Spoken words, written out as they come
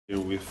Here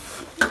with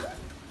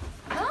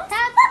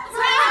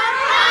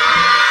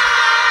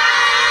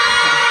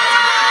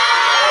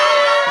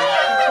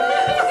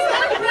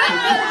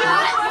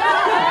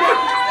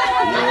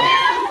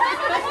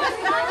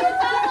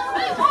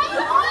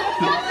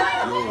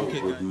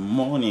good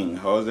morning.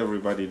 How's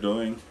everybody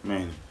doing?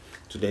 Man,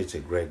 today it's a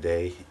great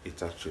day.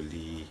 It's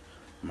actually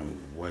my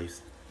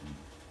wife's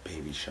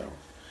baby shower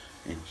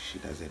and she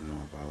doesn't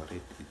know about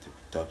it. It's a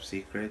top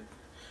secret.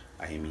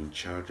 I am in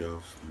charge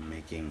of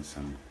doing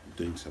some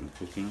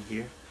cooking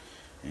here,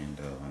 and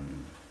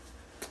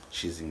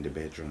she's in the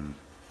bedroom.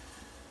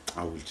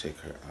 I will take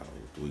her out.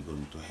 We're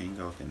going to hang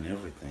out and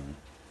everything.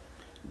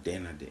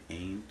 Then at the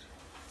end,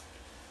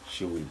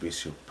 she will be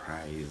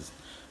surprised.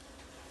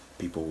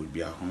 People will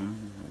be at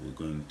home. We're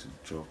going to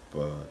drop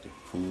the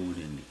food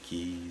and the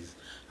keys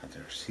at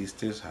her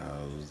sister's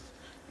house,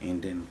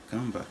 and then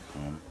come back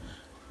home,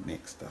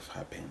 make stuff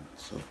happen.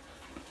 So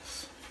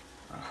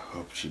I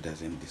hope she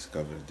doesn't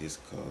discover this,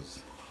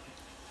 because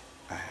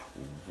I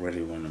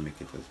really want to make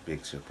it as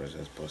big surprise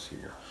as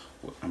possible.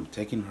 Well, I'm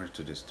taking her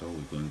to the store.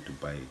 We're going to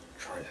buy a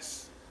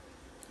dress,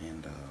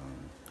 and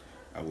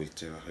I will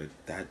tell her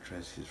that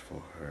dress is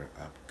for her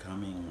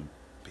upcoming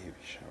baby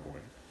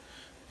shower,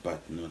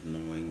 but not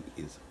knowing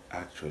it's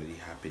actually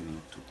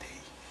happening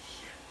today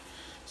here.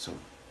 So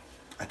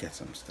I got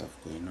some stuff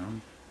going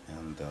on,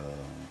 and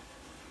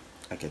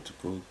I get to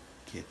go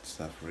get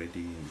stuff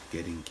ready,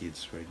 getting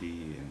kids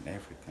ready and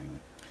everything.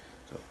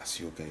 So I'll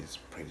see you guys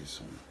pretty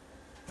soon.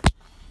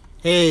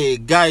 Hey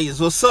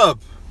guys, what's up?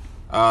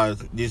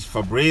 This is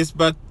Fabrice,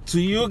 back to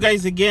you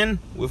guys again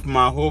with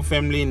my whole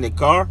family in the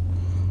car.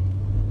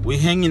 We're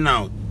hanging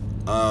out.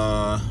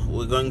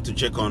 We're going to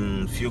check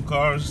on a few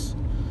cars.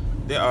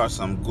 There are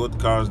some good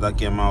cars that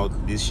came out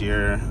this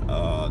year,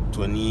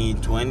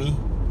 2020.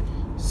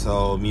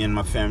 So me and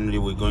my family,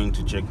 we're going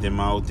to check them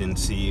out and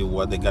see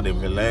what they got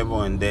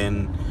available, and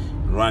then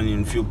run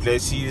in a few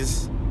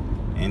places,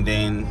 and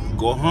then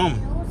go home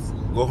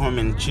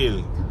and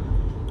chill.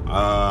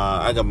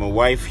 I got my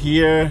wife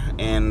here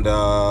and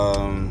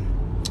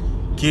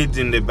kids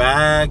in the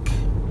back,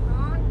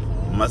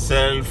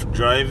 myself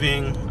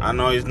driving. I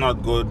know it's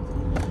not good.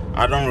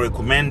 I don't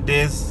recommend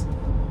this,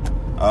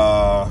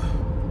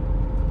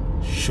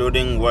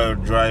 shooting while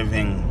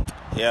driving.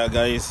 Yeah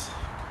guys,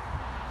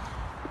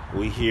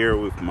 we're here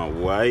with my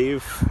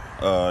wife,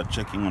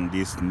 checking on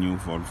this new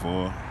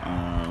Volvo.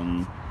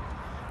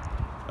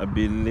 I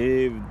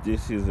believe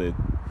this is it's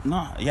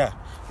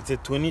a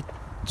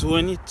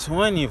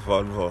 2020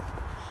 Volvo.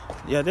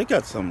 Yeah, they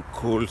got some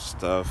cool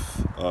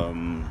stuff.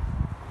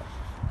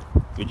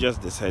 We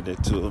just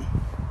decided to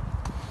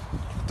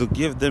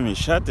give them a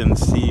shot and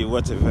see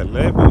what's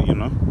available. You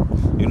know,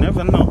 you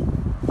never know.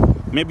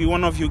 Maybe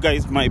one of you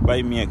guys might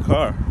buy me a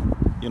car.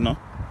 You know,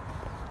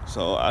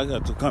 so I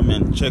got to come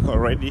and check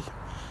already,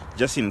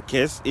 just in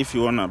case. If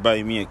you wanna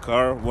buy me a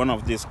car, one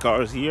of these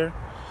cars here,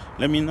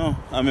 let me know.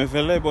 I'm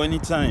available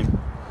anytime.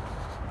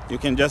 You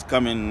can just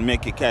come and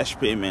make a cash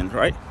payment,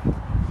 right?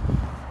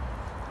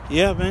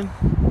 Yeah, man.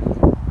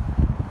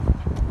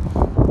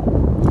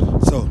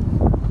 So,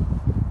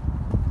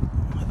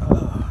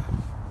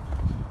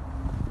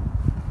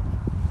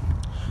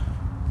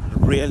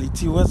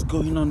 reality, what's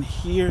going on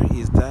here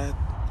is that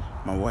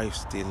my wife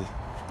still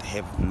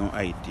have no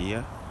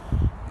idea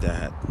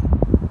that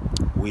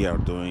we are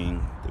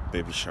doing the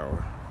baby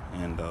shower,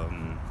 and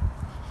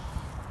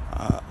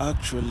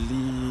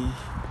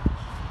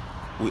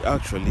we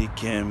actually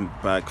came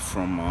back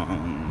from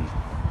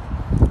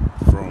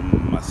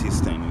my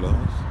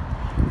sister-in-law's,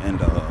 and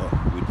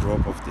we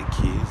drop off the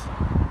keys.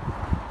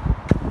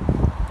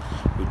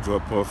 We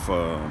drop off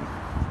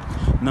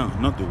no,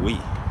 not the way.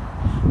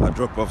 I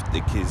drop off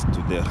the keys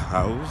to the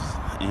house,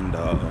 and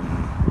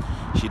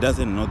she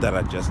doesn't know that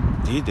I just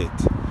did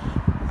it.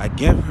 I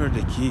gave her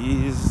the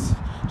keys.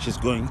 She's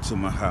going to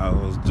my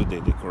house, do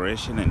the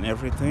decoration and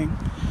everything,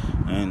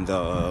 and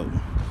I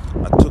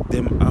took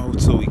them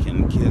out so we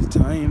can kill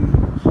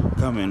time,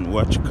 come and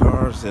watch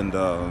cars, and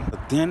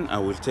then I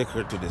will take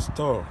her to the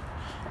store,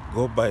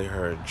 go buy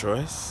her a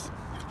dress,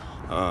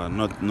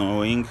 not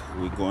knowing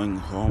we're going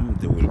home.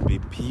 There will be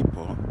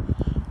people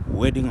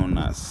waiting on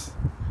us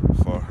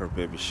for her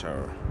baby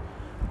shower.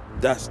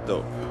 That's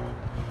dope.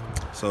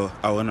 So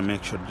I want to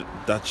make sure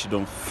that she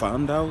don't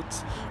find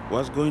out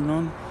what's going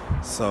on.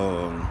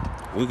 So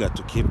we got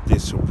to keep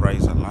this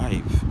surprise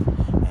alive,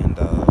 and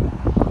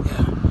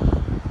yeah,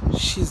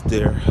 she's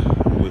there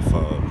with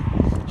all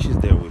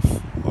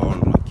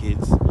my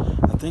kids.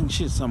 I think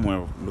she's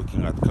somewhere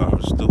looking at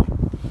cars too.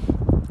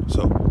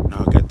 So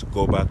now I get to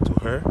go back to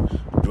her,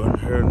 join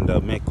her, and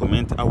make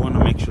comment. I want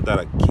to make sure that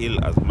I kill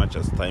as much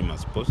as time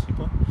as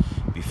possible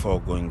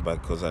before going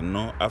back, because I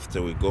know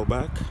after we go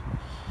back,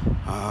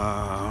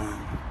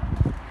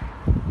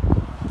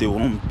 there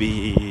won't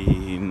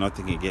be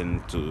nothing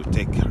again to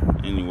take her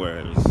anywhere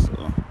else.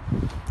 So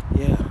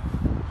yeah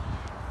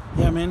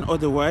man,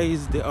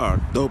 otherwise there are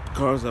dope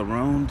cars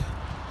around.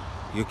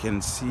 You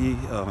can see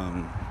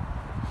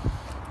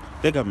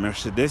they got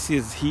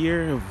Mercedes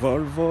here,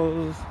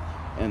 Volvos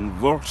and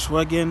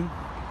Volkswagen.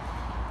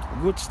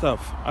 good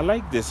stuff. I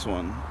like this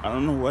one. I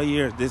don't know what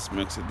year this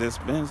Mercedes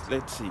Benz.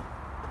 Let's see.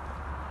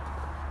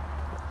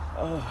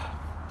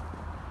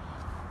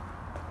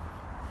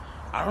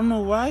 I don't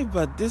know why,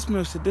 but this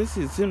Mercedes,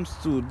 it seems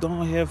to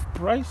don't have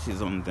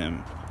prices on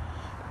them.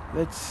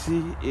 Let's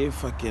see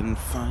if I can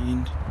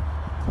find.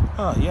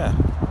 Oh yeah,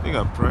 they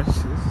got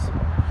prices.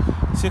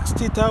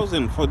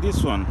 60,000 for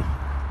this one.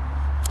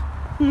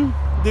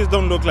 This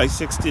don't look like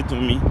 60 to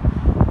me.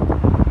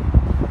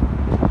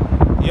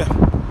 Yeah.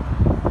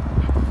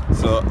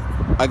 So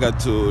I got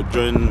to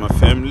join my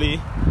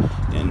family,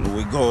 and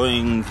we're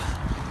going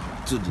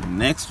to the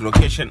next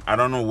location. I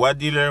don't know what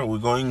dealer we're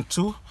going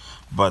to,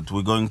 but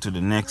we're going to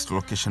the next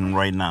location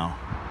right now.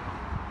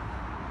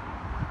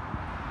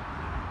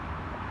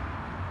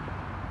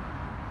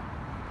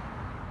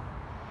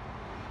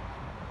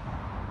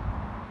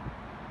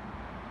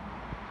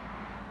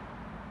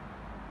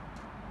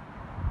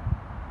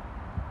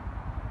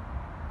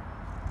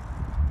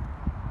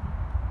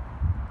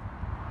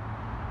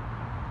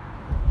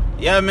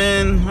 Yeah,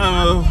 man,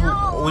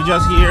 we're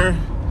just here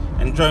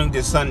enjoying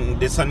the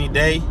sunny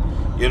day.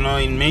 You know,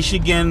 in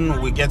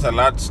Michigan we get a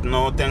lot of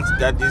snow. Thanks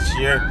God this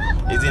year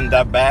isn't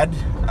that bad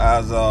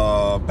as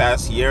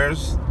past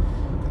years.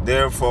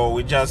 Therefore,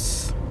 we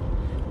just,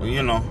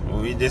 you know,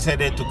 we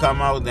decided to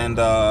come out and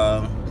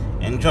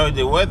enjoy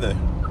the weather.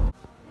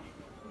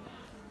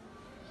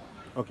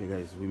 Okay,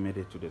 guys, we made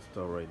it to the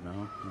store right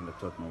now, and I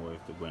told my wife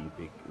to go and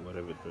pick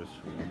whatever dress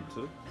she wants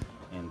to.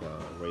 And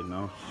right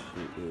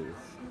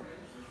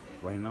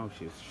now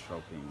she's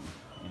shopping,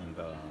 and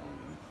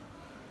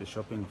she's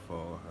shopping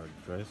for her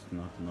dress,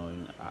 not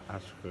knowing. I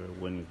asked her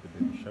when is the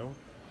baby shower.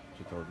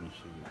 She told me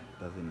she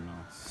doesn't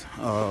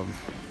know.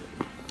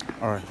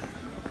 All right,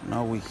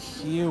 now we're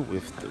here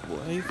with the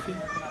wifey.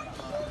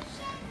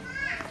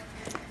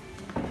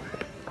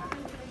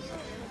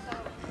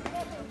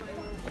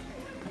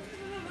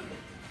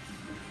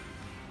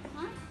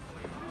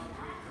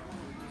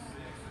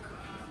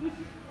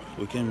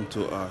 We came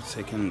to our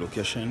second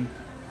location,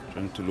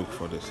 trying to look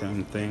for the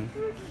same thing.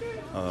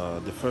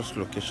 The first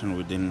location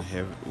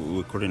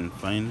we couldn't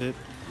find it,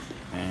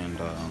 and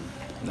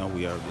now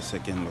we are at the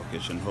second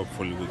location.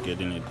 Hopefully we're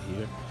getting it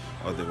here,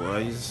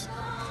 otherwise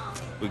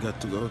we got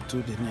to go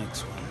to the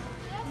next one.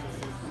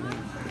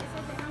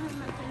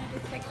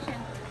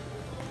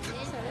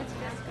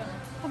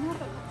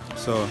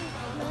 So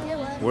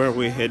where are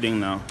we heading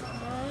now?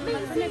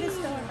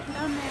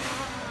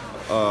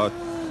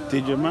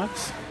 TJ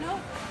Maxx?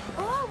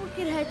 We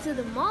could head to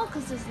the mall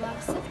because there's a lot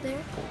of stuff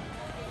there.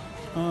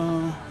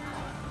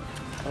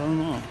 I don't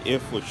know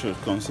if we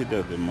should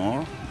consider the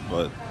mall,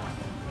 but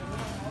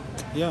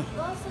yeah.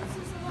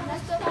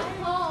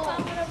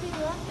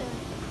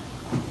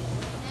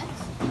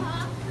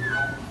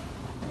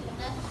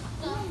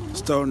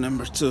 Store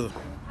number 2.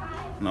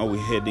 Now we're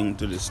heading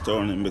to the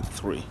store number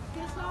 3,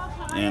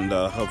 and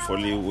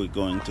hopefully we're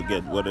going to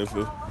get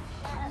whatever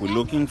we're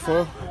looking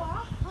for,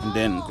 and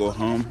then go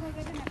home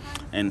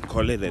and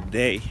call it a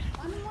day,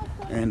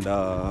 and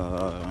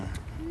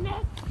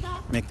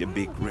make the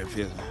big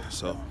review.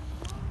 So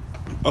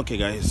okay,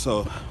 guys,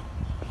 so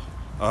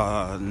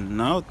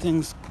now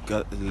things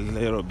got a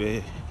little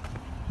bit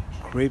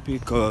creepy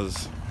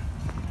because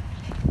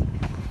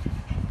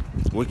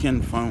we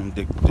can't find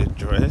the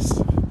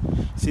dress.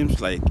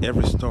 Seems like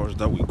every store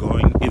that we go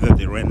in, either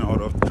they ran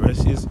out of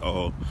dresses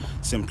or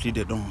simply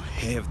they don't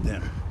have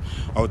them,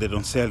 or they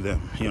don't sell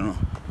them, you know.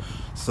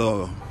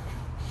 So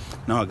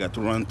now I got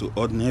to run to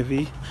Old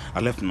Navy.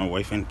 I left my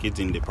wife and kids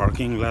in the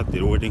parking lot.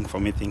 They're waiting for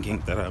me,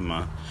 thinking that I'm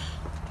a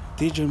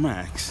TJ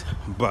Maxx,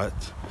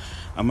 but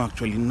I'm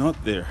actually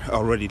not there. I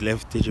already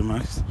left TJ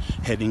Maxx,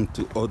 heading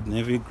to Old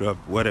Navy, grab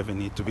whatever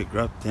need to be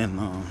grabbed. And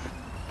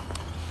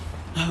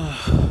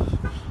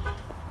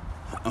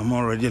I'm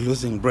already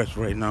losing breath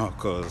right now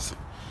because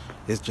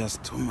it's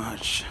just too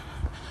much.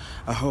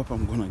 I hope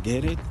I'm gonna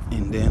get it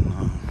and then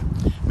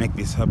make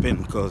this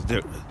happen, because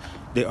there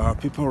are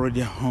people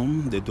already at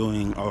home. They're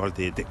doing all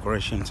the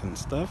decorations and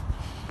stuff.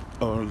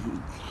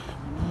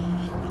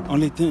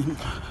 Only thing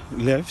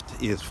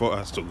left is for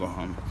us to go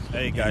home.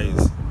 Hey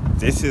guys,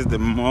 this is the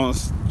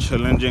most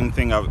challenging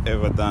thing I've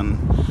ever done.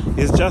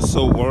 It's just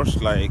so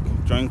worse, like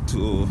trying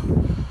to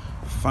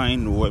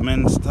find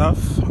women's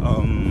stuff,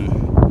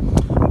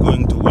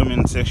 going to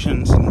women's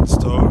sections in the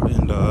store,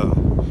 and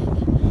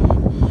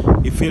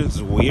it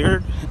feels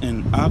weird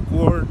and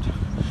awkward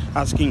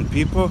asking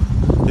people.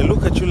 They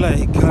look at you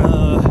like,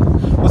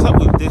 what's up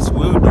with this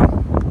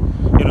weirdo,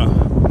 you know.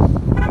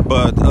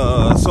 But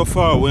so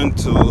far I went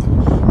to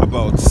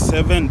about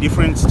 7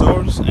 different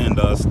stores, and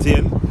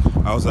still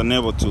I was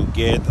unable to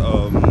get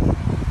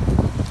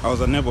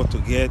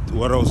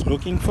what I was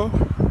looking for.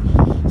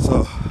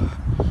 So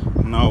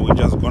now we're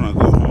just gonna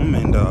go home,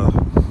 and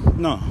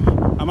no,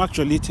 I'm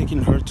actually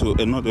taking her to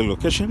another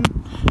location,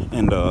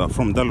 and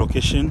from that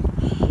location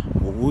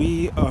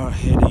we are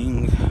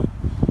heading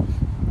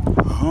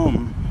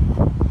home.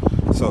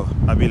 So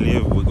I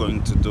believe we're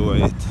going to do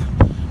it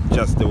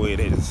just the way it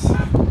is,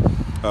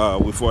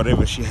 with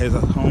whatever she has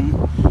at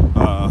home.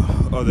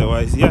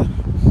 Otherwise, yeah,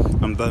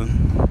 I'm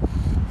done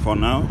for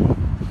now.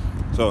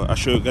 So I'll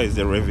show you guys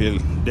the reveal.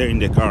 They're in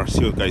the car.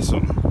 See you guys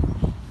soon.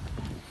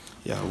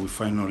 Yeah, we're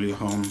finally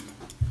home.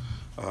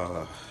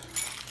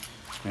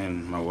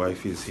 And my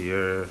wife is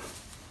here.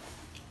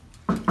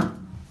 What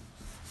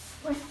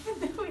are you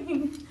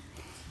doing?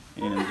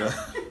 And Open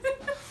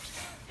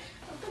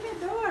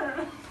the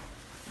door.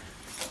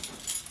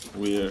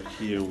 we're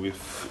here with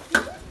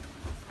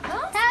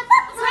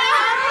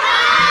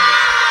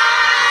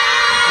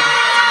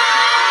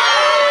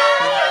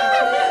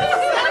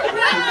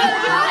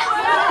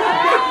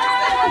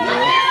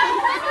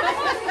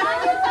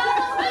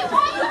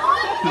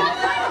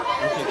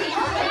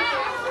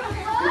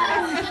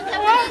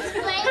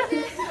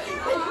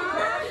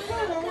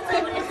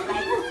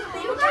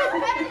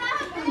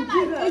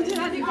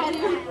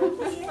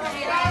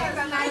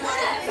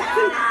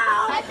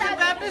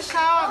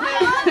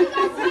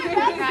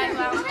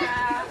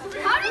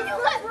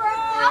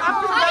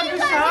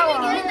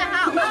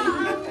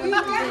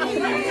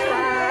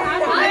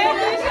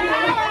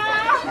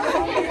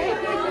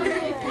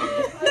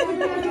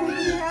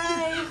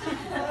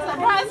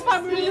Surprise,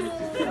 Fabrice.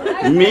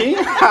 me.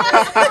 Surprise.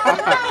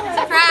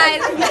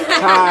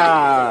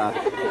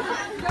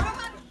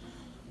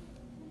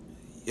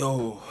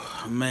 Yo,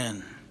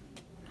 man,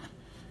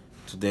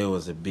 today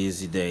was a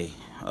busy day,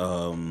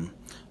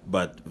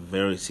 but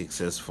very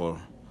successful.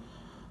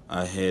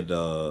 I had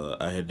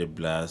a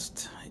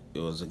blast. It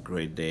was a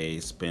great day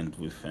spent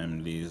with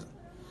families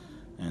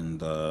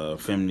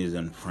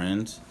and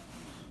friends.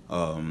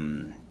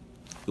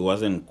 It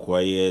wasn't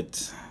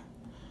quiet.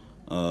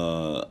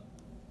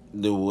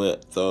 The way I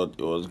thought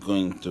it was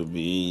going to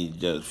be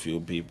just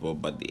few people,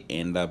 but it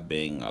ended up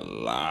being a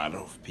lot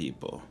of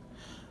people.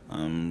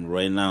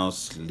 Right now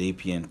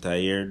sleepy and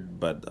tired,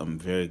 but I'm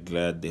very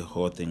glad the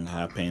whole thing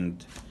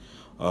happened.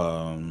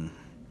 The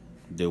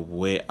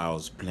way I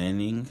was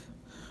planning,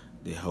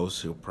 the whole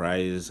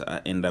surprise, I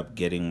end up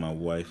getting my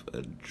wife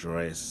a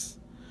dress,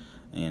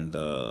 and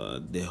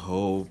the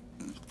whole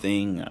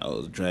thing, I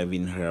was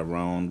driving her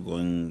around,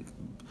 going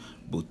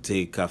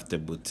boutique after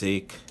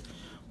boutique,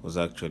 was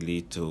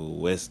actually to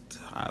waste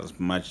as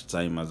much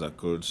time as I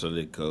could, so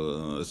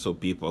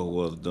people who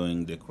was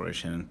doing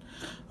decoration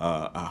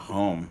at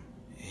home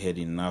had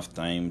enough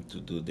time to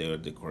do their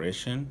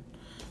decoration.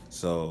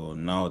 So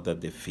now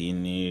that they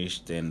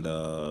finished and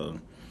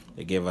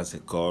they gave us a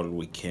call,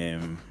 we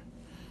came.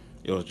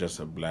 It was just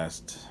a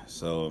blast.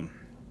 So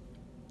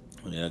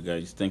yeah,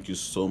 guys, thank you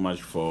so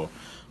much for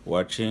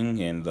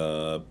watching, and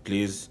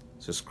please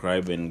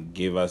subscribe and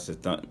give us a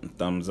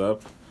thumbs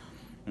up.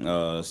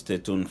 Stay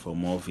tuned for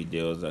more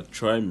videos. I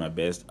tried my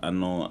best. I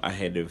know I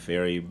had a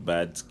very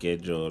bad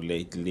schedule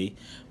lately,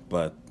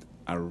 but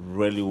I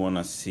really want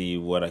to see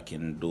what I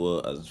can do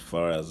as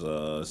far as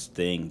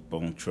staying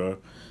punctual,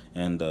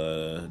 and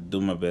do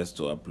my best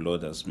to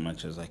upload as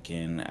much as I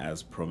can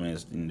as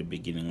promised in the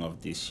beginning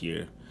of this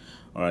year.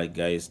 Alright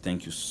guys,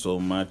 thank you so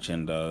much,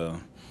 and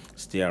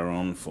stay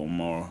around for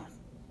more.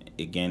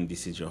 Again,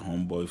 this is your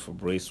homeboy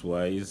Fabrice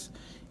Wise.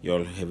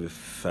 Y'all have a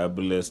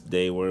fabulous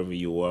day wherever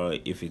you are.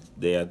 If it's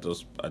there at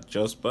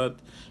your spot,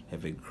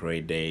 have a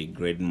great day,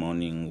 great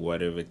morning,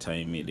 whatever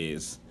time it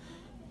is.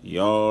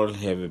 Y'all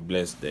have a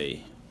blessed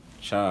day.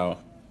 Ciao.